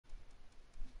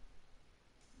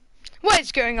What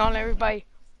is going on, everybody?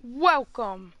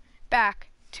 Welcome back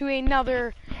to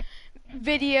another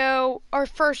video, our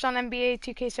first on NBA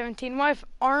 2K17. What if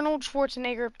Arnold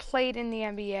Schwarzenegger played in the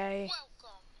NBA?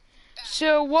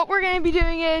 So what we're going to be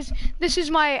doing is, this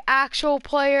is my actual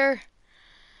player.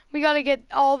 We got to get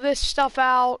all this stuff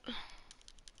out.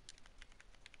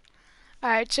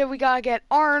 Alright, so we got to get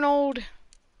Arnold.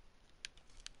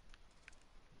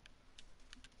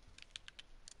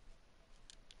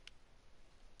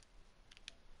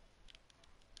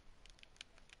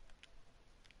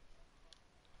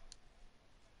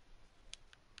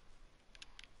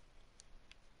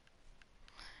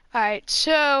 Alright,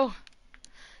 so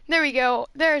there we go.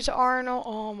 There's Arnold.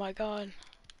 Oh my god.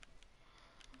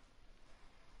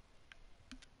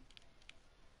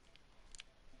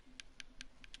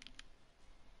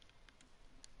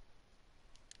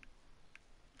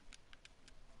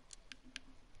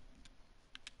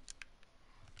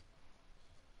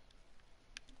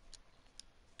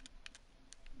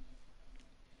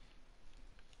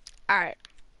 Alright.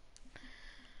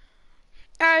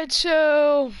 Alright,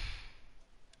 so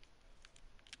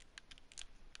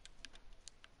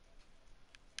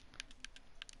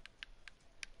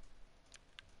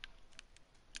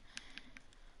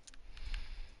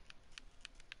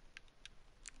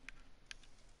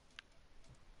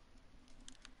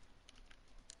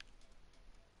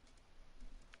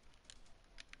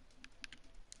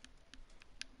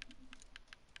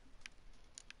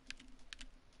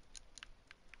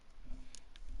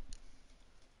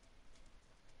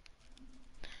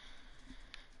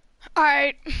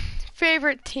alright,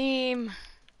 favorite team.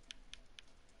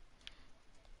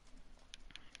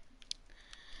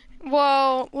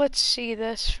 Well, let's see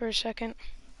this for a second.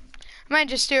 I might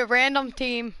just do a random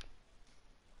team.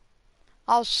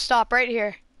 I'll stop right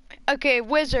here. Okay,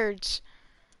 Wizards.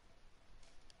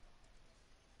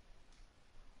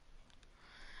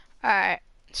 Alright,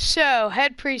 so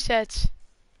head presets.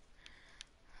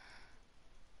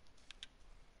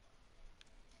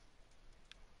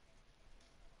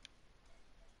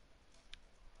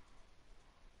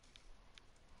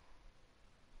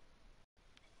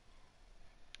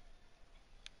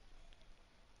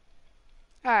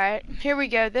 Alright, here we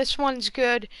go. This one's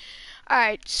good.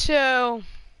 Alright, so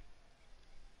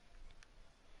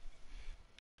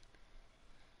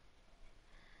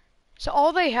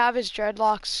all they have is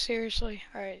dreadlocks, seriously.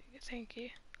 Alright, thank you.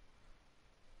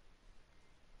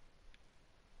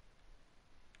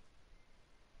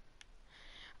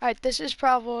 Alright, this is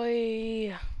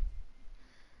probably, I'd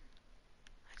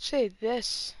say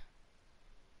this.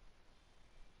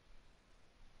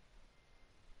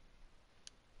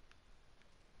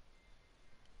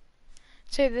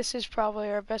 I'd say this is probably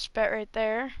our best bet right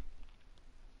there.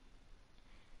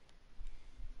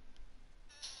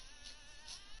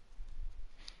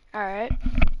 Alright.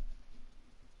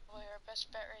 Probably our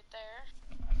best bet right there.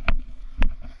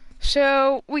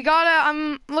 So we gotta,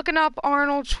 I'm looking up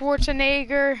Arnold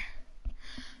Schwarzenegger.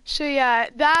 So yeah,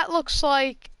 that looks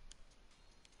like,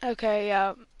 okay,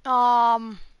 yeah. I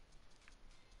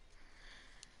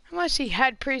want to see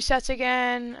head presets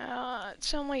again.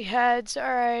 It's only heads,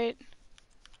 alright.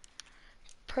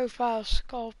 Profile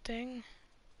sculpting.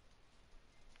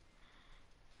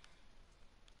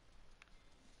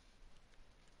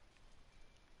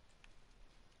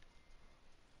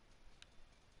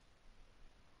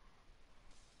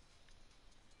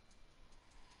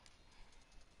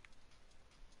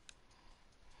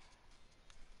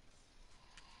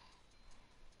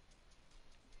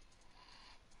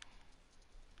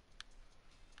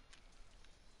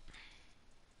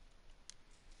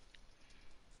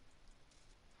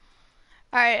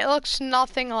 Alright, it looks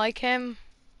nothing like him.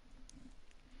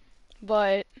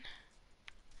 But,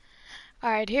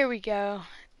 alright, here we go.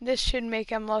 This should make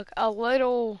him look a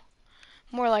little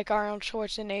more like Arnold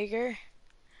Schwarzenegger.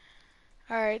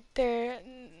 Alright, there,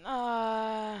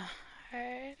 alright.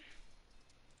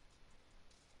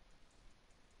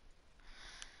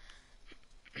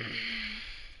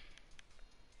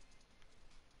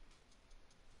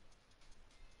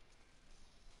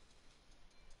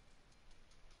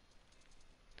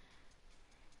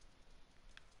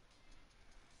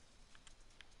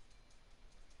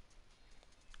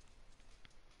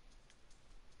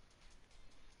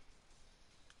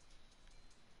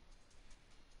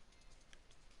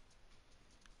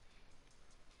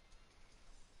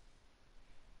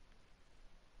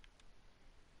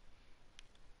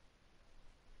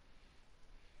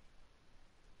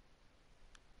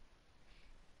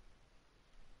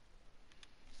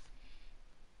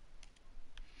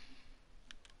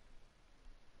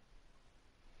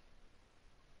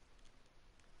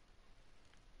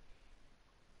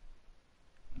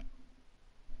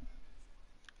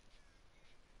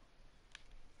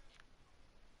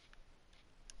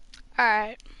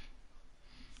 Alright.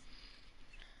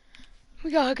 We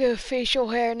gotta go facial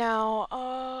hair now.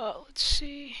 Let's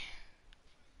see.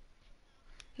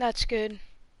 That's good.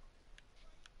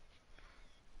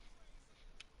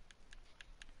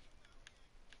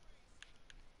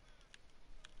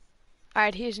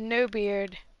 Alright, he has no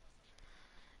beard.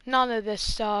 None of this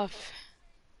stuff.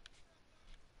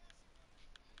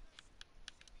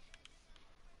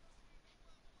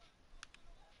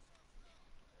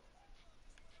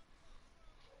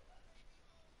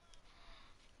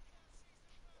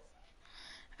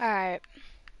 Alright.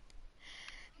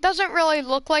 Doesn't really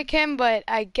look like him, but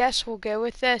I guess we'll go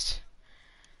with this.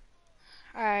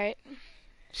 Alright.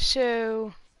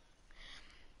 So,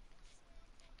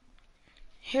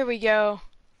 here we go.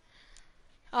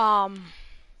 Alright,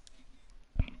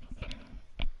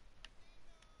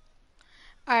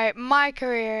 my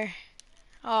career.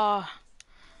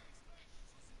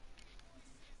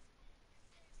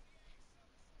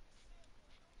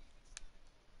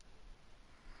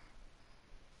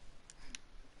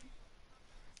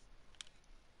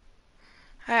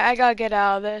 Alright, I gotta get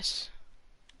out of this.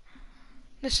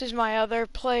 This is my other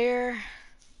player.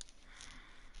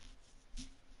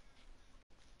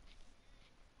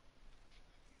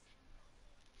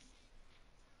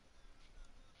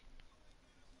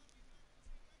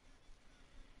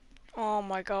 Oh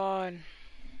my god.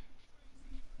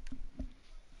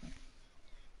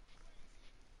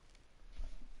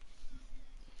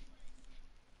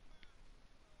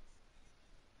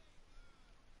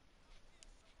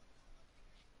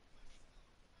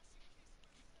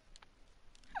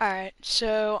 Alright,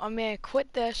 so I'm gonna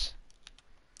quit this.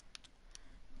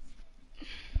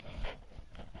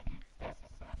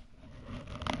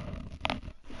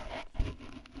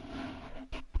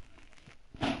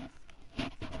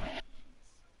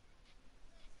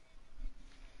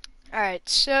 Alright,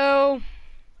 so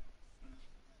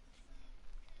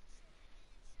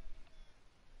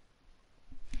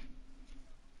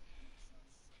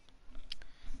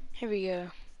here we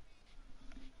go.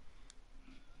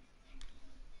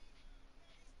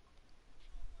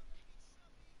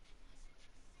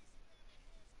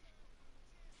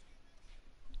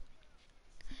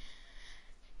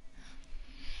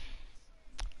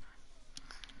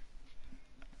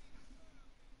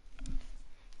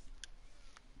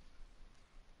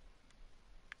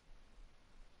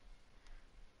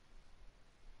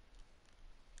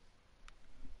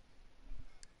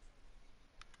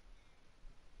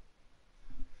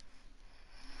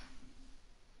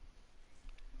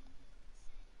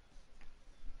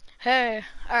 Hey,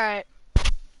 alright.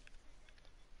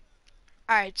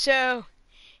 Alright, so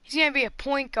he's gonna be a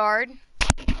point guard.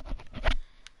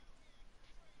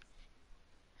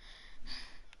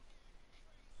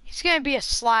 He's gonna be a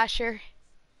slasher.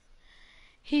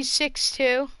 He's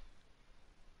 6'2".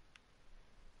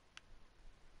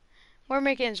 We're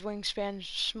making his wingspan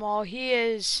small. He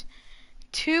is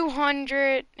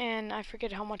 200 and I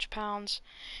forget how much pounds.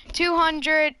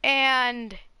 200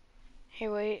 and hey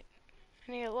wait,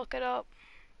 I need to look it up.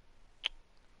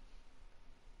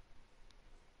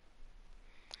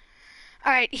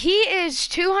 Alright, he is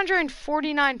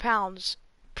 249 pounds.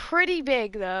 Pretty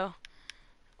big though.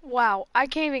 Wow, I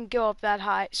can't even go up that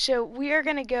high. So we are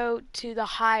gonna go to the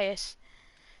highest.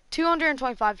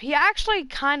 225. He actually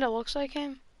kinda looks like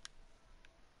him.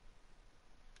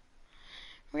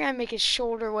 We're gonna make his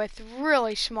shoulder width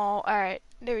really small. Alright,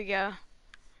 there we go.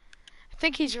 I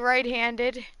think he's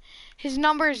right-handed. His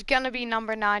number is gonna be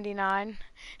number 99.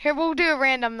 Here, we'll do a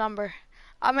random number.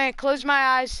 I'm gonna close my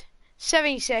eyes.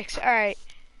 76. Alright.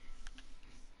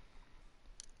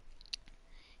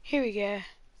 Here we go.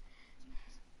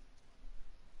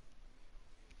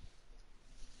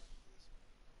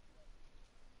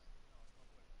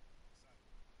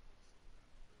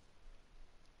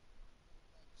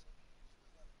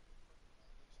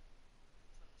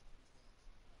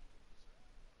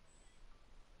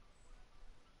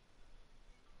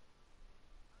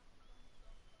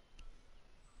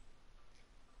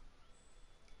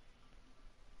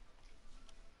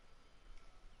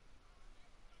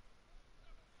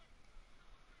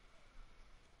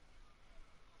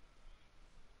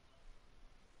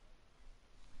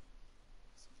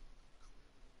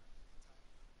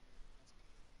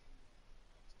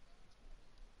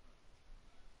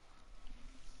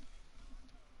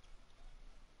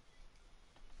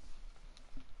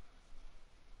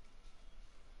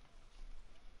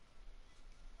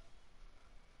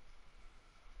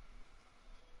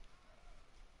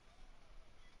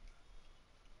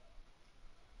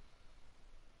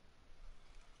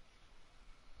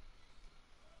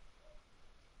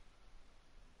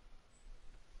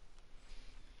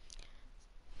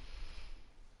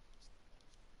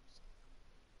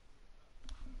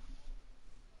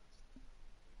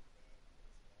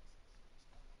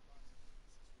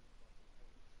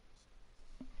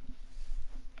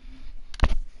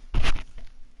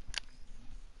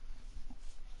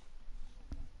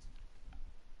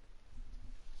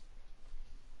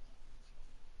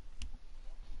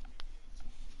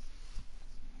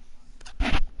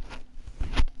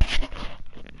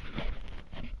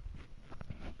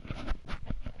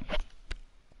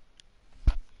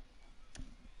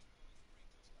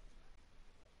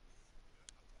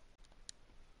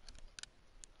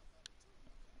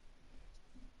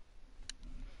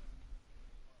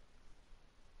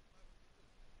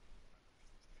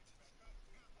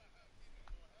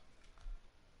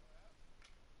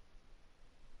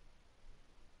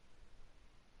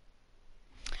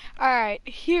 Alright,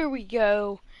 here we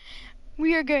go.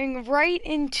 We are going right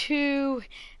into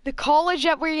the college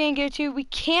that we're going to go to. We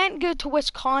can't go to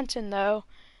Wisconsin, though.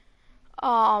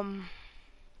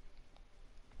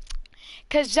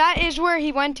 Because that is where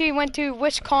he went to. He went to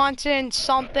Wisconsin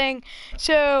something.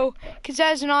 So, because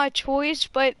that is not a choice.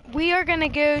 But we are going to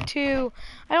go to,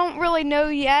 I don't really know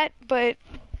yet, but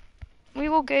we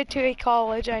will go to a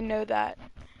college. I know that.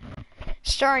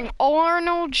 Starring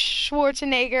Arnold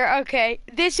Schwarzenegger. Okay,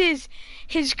 this is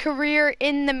his career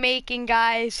in the making,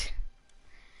 guys.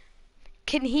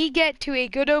 Can he get to a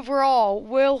good overall?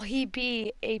 Will he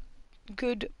be a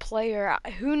good player?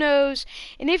 Who knows?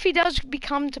 And if he does be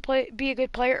a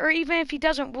good player, or even if he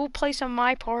doesn't, we'll play some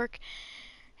My Park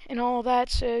and all that.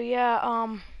 So yeah,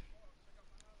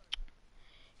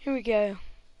 here we go.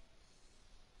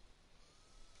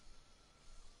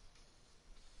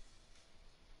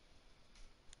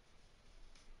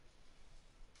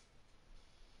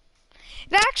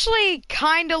 It actually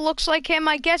kind of looks like him.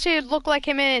 I guess it would look like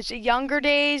him in his younger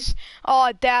days. Oh,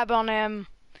 dab on him.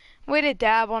 Way to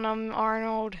dab on him,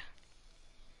 Arnold.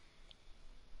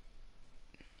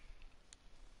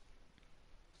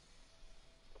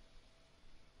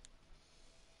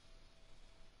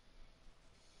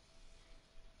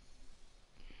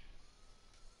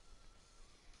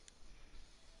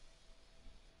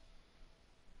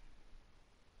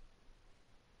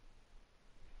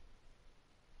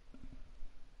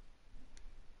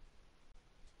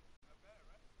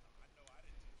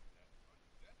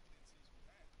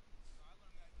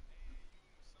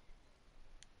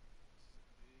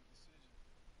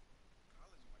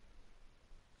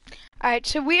 Alright,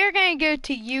 so we are going to go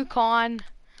to Yukon.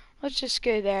 Let's just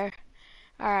go there.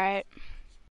 Alright.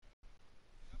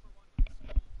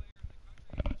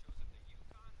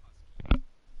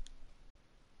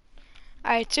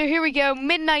 Alright, so here we go.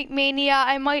 Midnight Mania.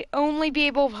 I might only be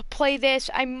able to play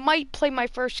this. I might play my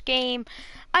first game.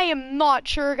 I am not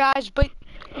sure, guys, but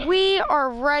we are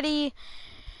ready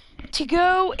to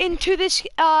go into this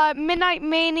Midnight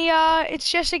Mania.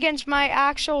 It's just against my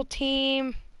actual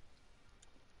team.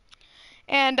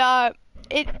 And I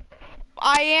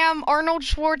am Arnold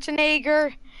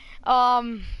Schwarzenegger.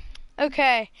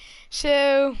 Okay,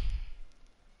 so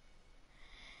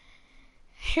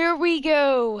here we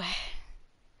go.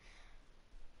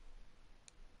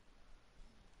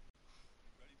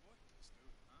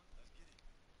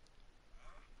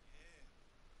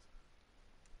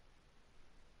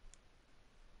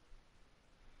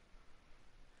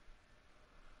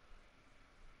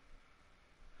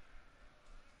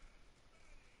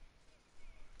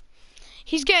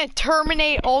 He's gonna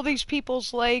terminate all these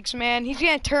people's legs, man. He's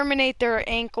gonna terminate their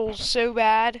ankles so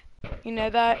bad. You know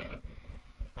that?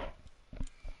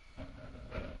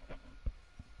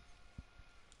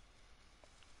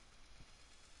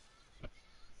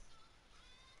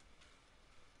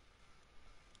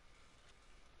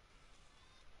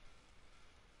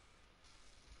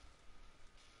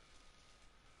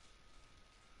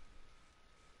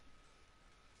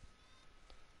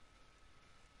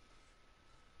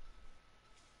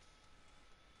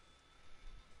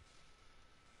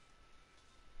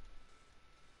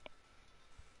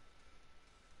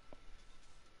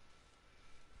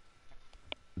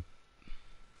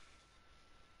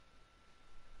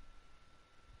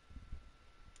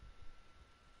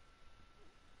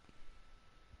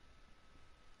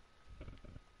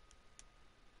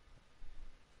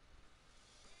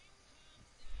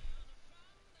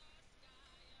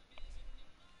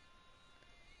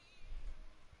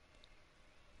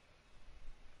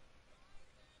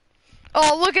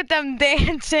 Oh, look at them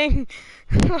dancing.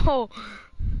 Oh,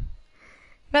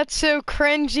 that's so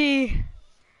cringy.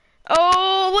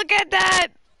 Oh, look at that.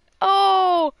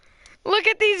 Oh, look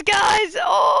at these guys.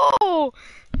 Oh,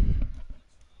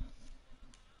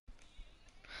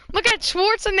 look at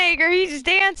Schwarzenegger. He's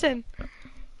dancing.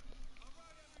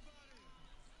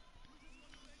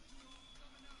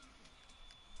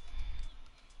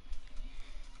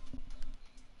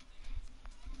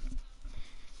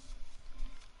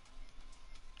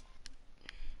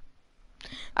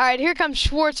 All right, here comes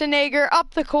Schwarzenegger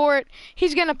up the court.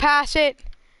 He's gonna pass it.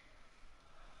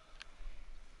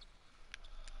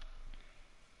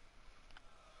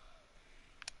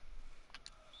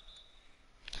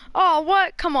 Oh,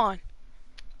 what? Come on.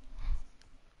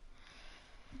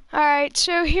 All right,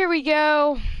 so here we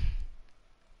go.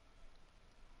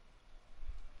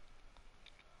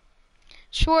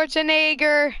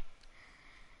 Schwarzenegger.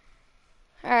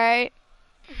 All right.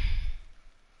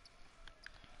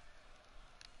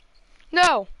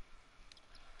 No.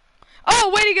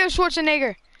 Oh, way to go,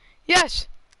 Schwarzenegger. Yes.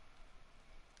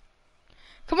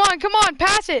 Come on,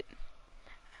 pass it.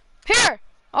 Here.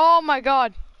 Oh my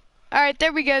God. All right,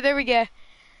 there we go.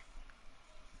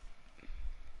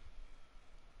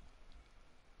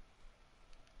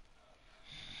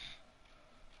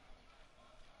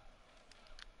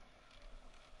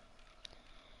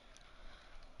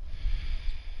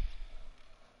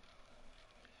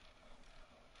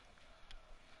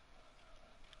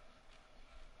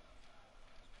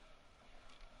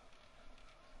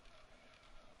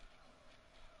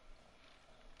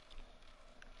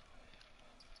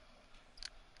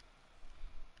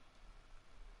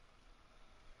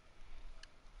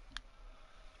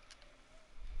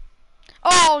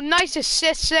 Oh, nice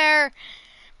assist there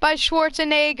by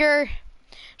Schwarzenegger.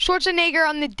 Schwarzenegger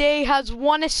on the day has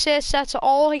 1 assist. That's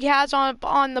all he has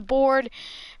on the board.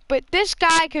 But this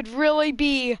guy could really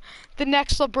be the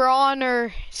next LeBron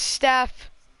or Steph.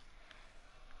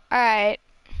 All right.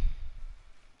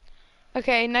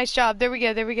 Okay, nice job. There we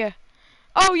go.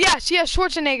 Oh, yes,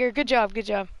 Schwarzenegger. Good job.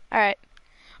 All right.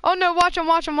 Oh, no, watch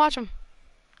him.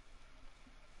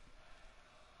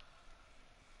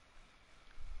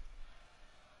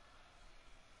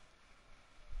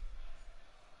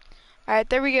 All right,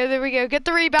 there we go. Get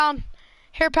the rebound.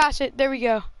 Here, pass it. There we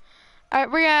go. All right,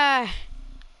 we're going to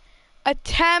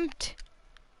attempt.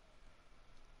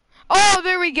 Oh,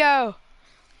 there we go.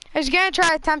 I was going to try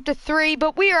to attempt a 3,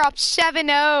 but we are up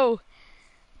 7-0.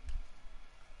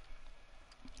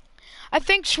 I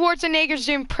think Schwarzenegger's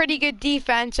doing pretty good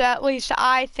defense. At least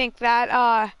I think that.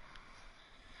 All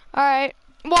right,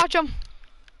 watch him.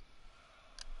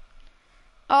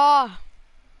 Oh.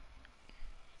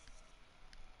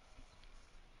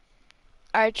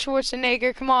 All right,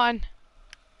 Schwarzenegger, come on.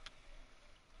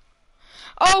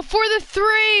 Oh, for the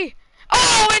 3.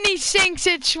 Oh, and he sinks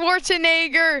it,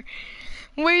 Schwarzenegger.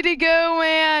 Way to go,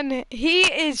 man. He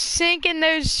is sinking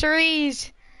those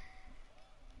threes.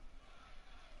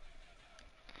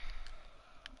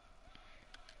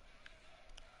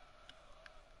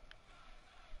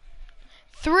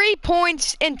 Three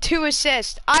points and 2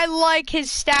 assists. I like his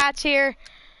stats here.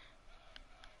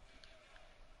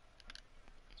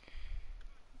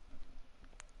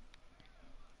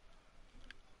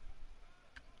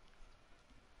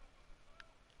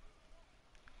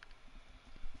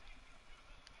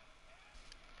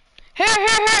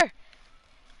 Here.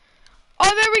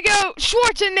 Oh, there we go.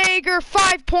 Schwarzenegger,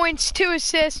 5 points, 2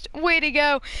 assists. Way to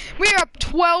go. We are up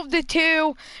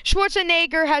 12-2.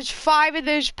 Schwarzenegger has 5 of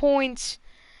those points.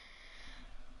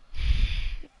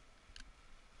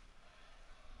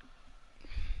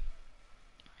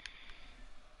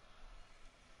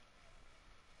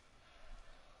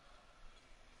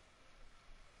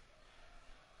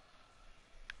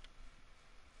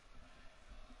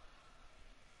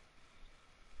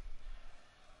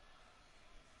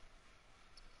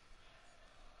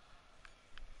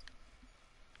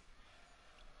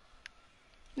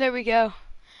 There we go.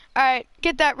 Alright,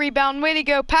 get that rebound. Way to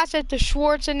go. Pass it to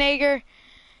Schwarzenegger.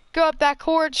 Go up that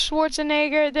court,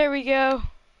 Schwarzenegger. There we go.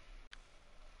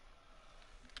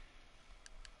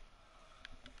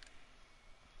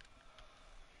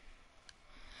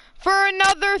 For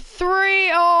another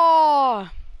 3. Oh.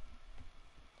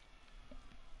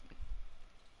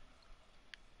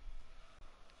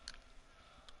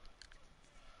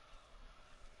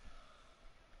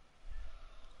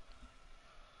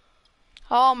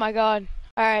 Oh my God.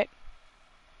 All right.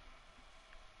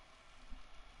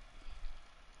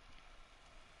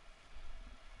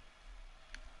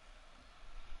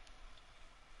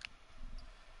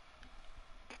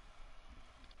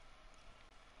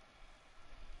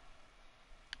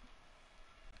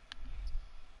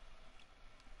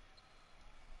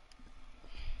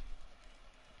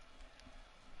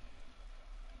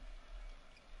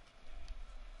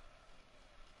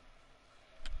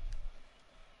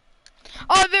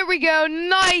 Oh, there we go.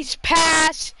 Nice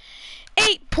pass.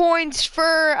 8 points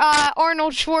for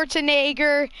Arnold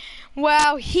Schwarzenegger.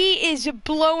 Wow, he is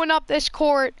blowing up this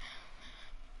court.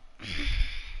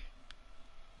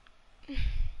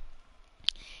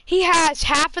 He has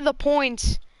half of the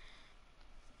points.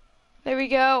 There we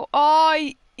go.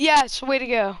 Oh, yes, way to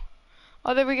go.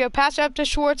 Oh, there we go. Pass it up to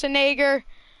Schwarzenegger.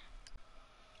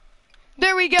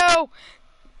 There we go.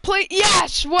 Play,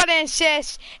 yes, what an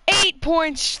assist. 8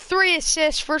 points, 3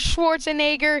 assists for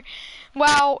Schwarzenegger.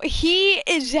 Wow, he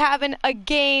is having a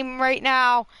game right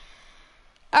now.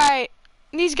 All right,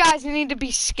 these guys need to be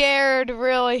scared,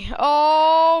 really.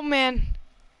 Oh, man.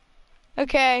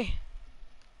 Okay.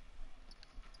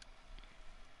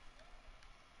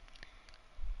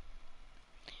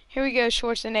 Here we go,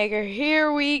 Schwarzenegger.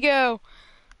 Here we go.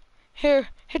 Here,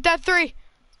 hit that 3.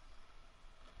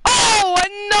 Oh,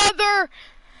 another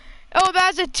Oh,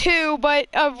 that's a 2, but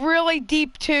a really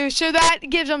deep 2. So that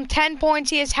gives him 10 points.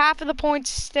 He has half of the points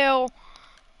still.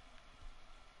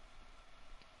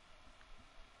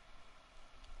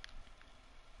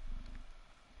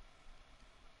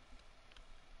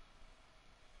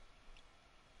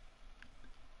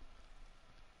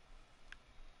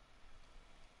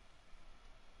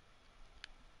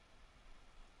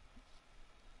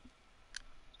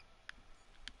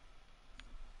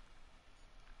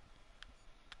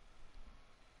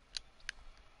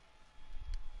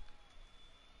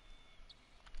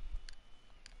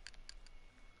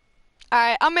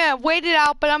 Alright, I'm going to wait it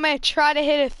out, but I'm going to try to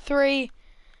hit a 3.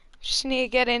 Just need to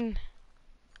get in.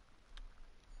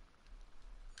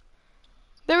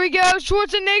 There we go,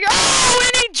 Schwarzenegger. Oh,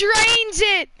 and he drains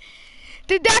it.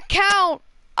 Did that count?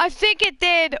 I think it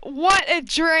did. What a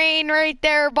drain right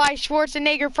there by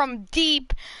Schwarzenegger from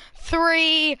deep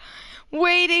 3.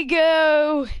 Way to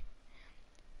go.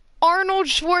 Arnold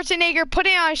Schwarzenegger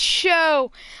putting on a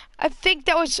show. I think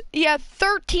that was,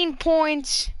 13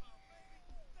 points.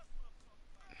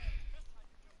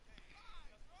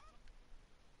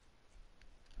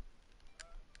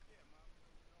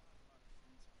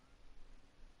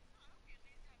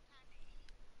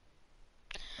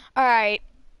 Alright.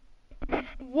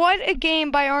 What a game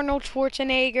by Arnold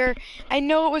Schwarzenegger. I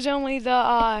know it was only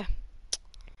the,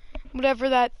 whatever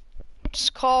that's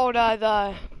called,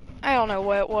 I don't know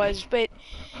what it was, but,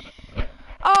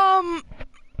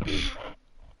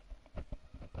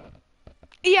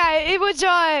 yeah, it was,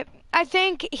 I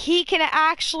think he can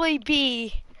actually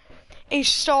be a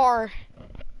star.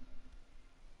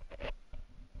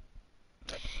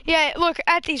 Yeah, look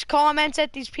at these comments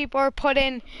that these people are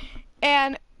putting,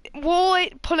 and will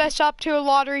it put us up to a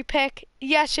lottery pick?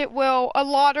 Yes, it will. A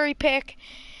lottery pick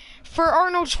for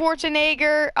Arnold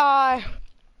Schwarzenegger.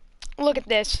 Look at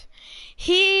this.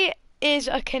 He is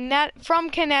from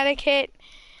Connecticut,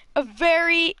 a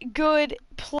very good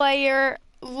player.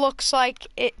 Looks like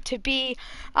it to be.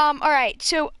 All right,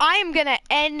 so I am gonna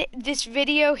end this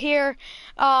video here.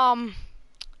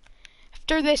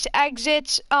 After this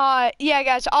exits, yeah,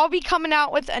 guys, I'll be coming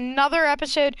out with another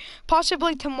episode,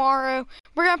 possibly tomorrow.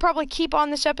 We're gonna probably keep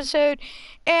on this episode,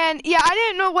 and yeah, I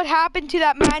didn't know what happened to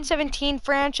that Man 17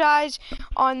 franchise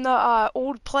on the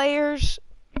old players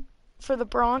for the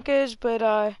Broncos,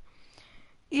 but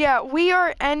yeah, we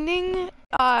are ending.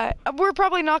 We're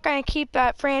probably not gonna keep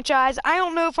that franchise. I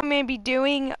don't know if I'm gonna be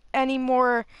doing any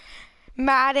more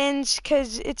Maddens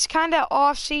because it's kind of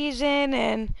off season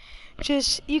and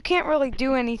just you can't really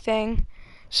do anything.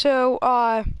 So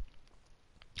I'll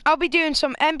be doing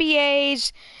some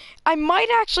NBAs. I might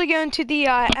actually go into the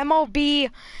MLB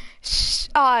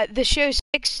the show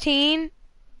 16.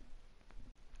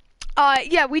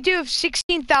 Yeah, we do have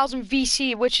 16,000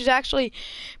 VC, which is actually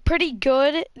pretty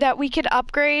good that we could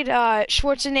upgrade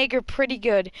Schwarzenegger pretty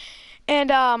good.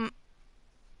 And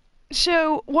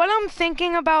so what I'm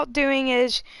thinking about doing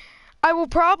is I will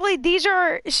probably,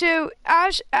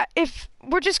 if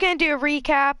we're just going to do a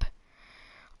recap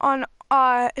on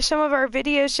some of our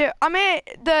videos. So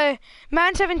the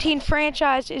Man 17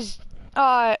 franchise is,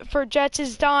 for Jets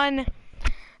is done.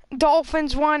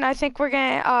 Dolphins one, I think we're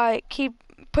going to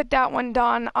put that one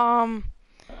done.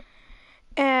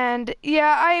 And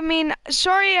yeah, I mean,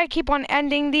 sorry I keep on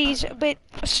ending these, but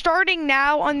starting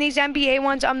now on these NBA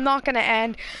ones, I'm not going to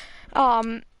end.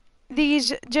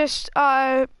 These just,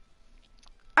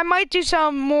 I might do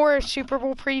some more Super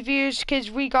Bowl previews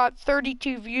because we got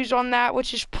 32 views on that,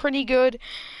 which is pretty good.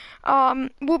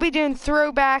 We'll be doing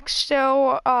throwbacks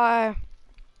still.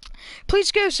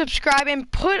 Please go subscribe and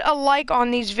put a like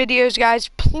on these videos, guys.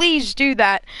 Please do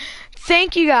that.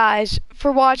 Thank you guys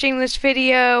for watching this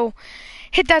video.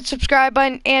 Hit that subscribe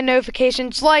button and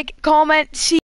notifications. Like, comment, see.